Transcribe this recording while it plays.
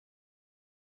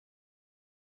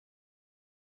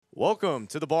Welcome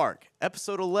to The Bark,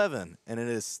 episode 11, and it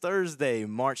is Thursday,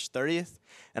 March 30th,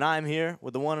 and I'm here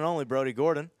with the one and only Brody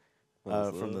Gordon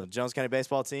from the Jones County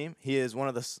baseball team. He is one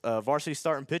of the varsity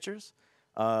starting pitchers,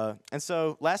 and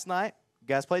so last night,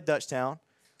 guys played Dutchtown,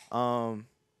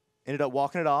 ended up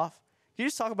walking it off. Can you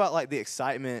just talk about like the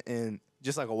excitement and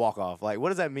just like a walk off? Like, what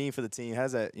does that mean for the team?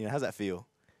 How's that feel?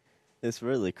 It's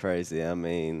really crazy. I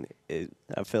mean,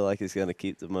 I feel like it's going to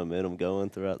keep the momentum going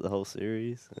throughout the whole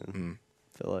series. And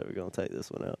I feel like we're going to take this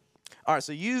one out. All right,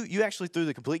 so you actually threw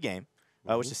the complete game,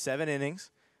 which is 7 innings,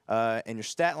 and your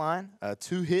stat line,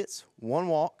 2 hits, 1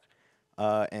 walk,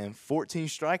 and 14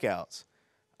 strikeouts.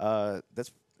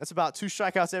 That's about 2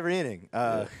 strikeouts every inning.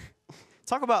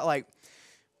 Talk about, like,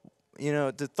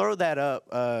 to throw that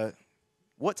up,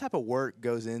 what type of work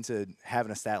goes into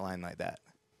having a stat line like that?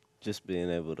 Just being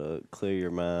able to clear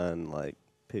your mind, like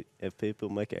if people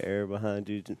make an error behind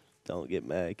you, just don't get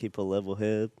mad. Keep a level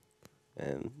head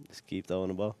and just keep throwing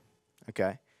the ball.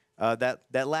 Okay.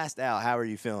 That last out, how are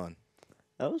you feeling?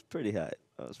 I was pretty hot.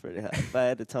 If I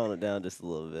had to tone it down just a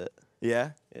little bit.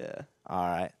 Yeah? Yeah.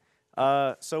 All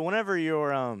right. So whenever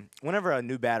a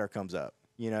new batter comes up,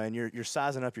 and you're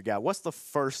sizing up your guy, what's the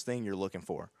first thing you're looking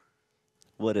for?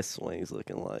 What his swing's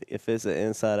looking like. If it's an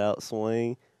inside-out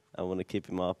swing, I want to keep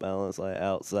him off balance, like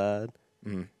outside.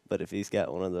 But if he's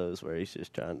got one of those where he's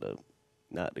just trying to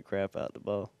knock the crap out the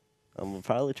ball, I'm going to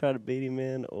probably try to beat him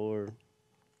in or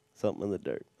something in the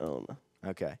dirt. I don't know.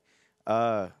 Okay.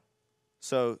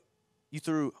 So you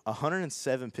threw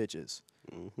 107 pitches.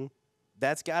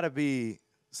 That's got to be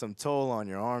some toll on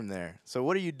your arm there. So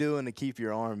what are you doing to keep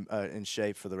your arm in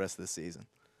shape for the rest of the season?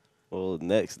 Well,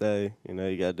 next day,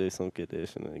 you got to do some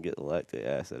conditioning and get the lactic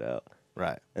acid out.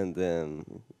 Right. And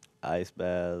then ice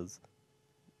baths,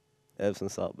 Epsom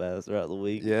salt baths throughout the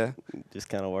week. Yeah. Just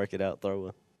kind of work it out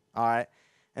throwing. All right.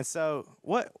 And so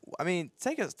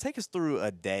take us through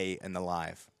a day in the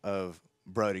life of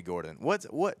Brody Gordon.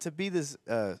 What to be this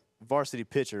varsity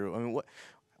pitcher? I mean,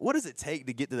 what does it take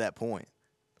to get to that point?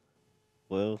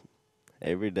 Well,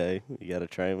 every day you got to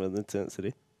train with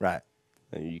intensity. Right.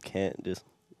 And you can't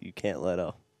let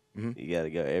off. You got to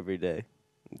go every day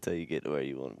until you get to where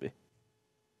you want to be.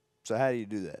 So how do you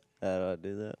do that? How do I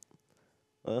do that?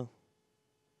 Well,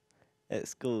 at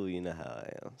school, you know how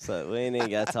I am. So we ain't even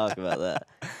got to talk about that.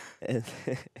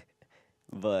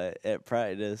 But at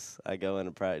practice, I go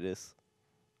into practice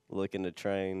looking to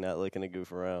train, not looking to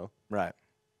goof around. Right.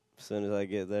 As soon as I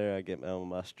get there, I get on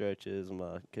my stretches,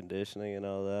 my conditioning and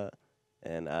all that.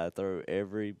 And I throw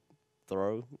every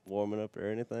throw, warming up or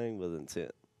anything, with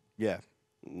intent. Yeah.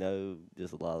 No,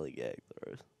 just lollygag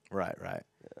throws. Right.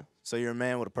 Yeah. So you're a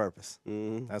man with a purpose.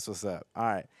 That's what's up. All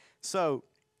right. So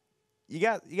you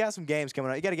got some games coming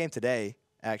up. You got a game today,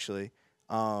 actually.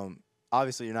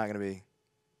 Obviously, you're not going to be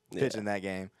pitching that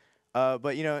game. But,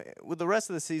 with the rest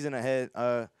of the season ahead,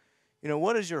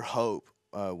 what is your hope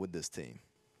with this team?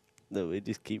 That we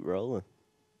just keep rolling.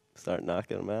 Start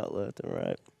knocking them out left and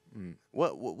right.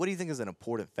 What do you think is an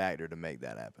important factor to make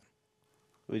that happen?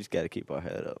 We just got to keep our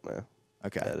head up, man.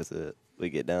 Okay. That is it. We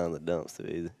get down in the dumps too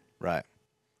easy. Right.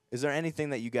 Is there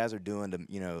anything that you guys are doing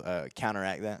to,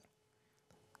 counteract that?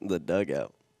 The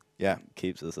dugout. Yeah.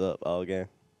 Keeps us up all game.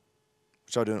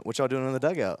 What y'all doing in the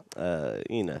dugout?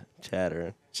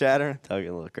 Chattering. Chattering? Talking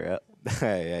a little crap.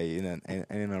 Hey, ain't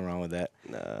nothing wrong with that.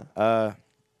 Nah.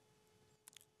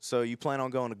 So you plan on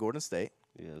going to Gordon State?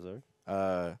 Yes,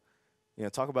 sir.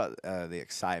 Talk about the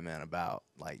excitement about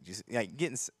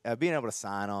getting being able to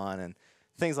sign on and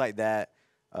things like that.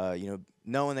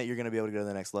 Knowing that you're going to be able to go to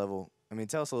the next level. I mean,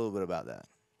 tell us a little bit about that.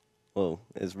 Well,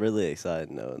 it's really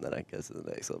exciting knowing that I get to the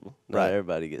next level. Not Right.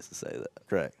 everybody gets to say that.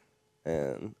 Correct.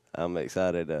 And I'm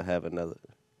excited to have another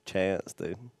chance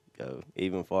to go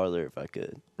even farther if I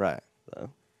could. Right. So,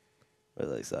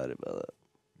 really excited about that.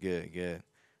 Good.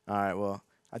 All right, well,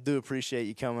 I do appreciate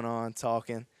you coming on,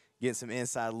 talking, getting some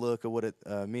inside look at what it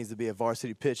means to be a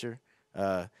varsity pitcher.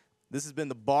 This has been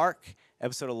The Bark,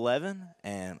 episode 11,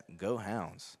 and go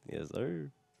Hounds. Yes,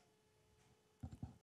 sir.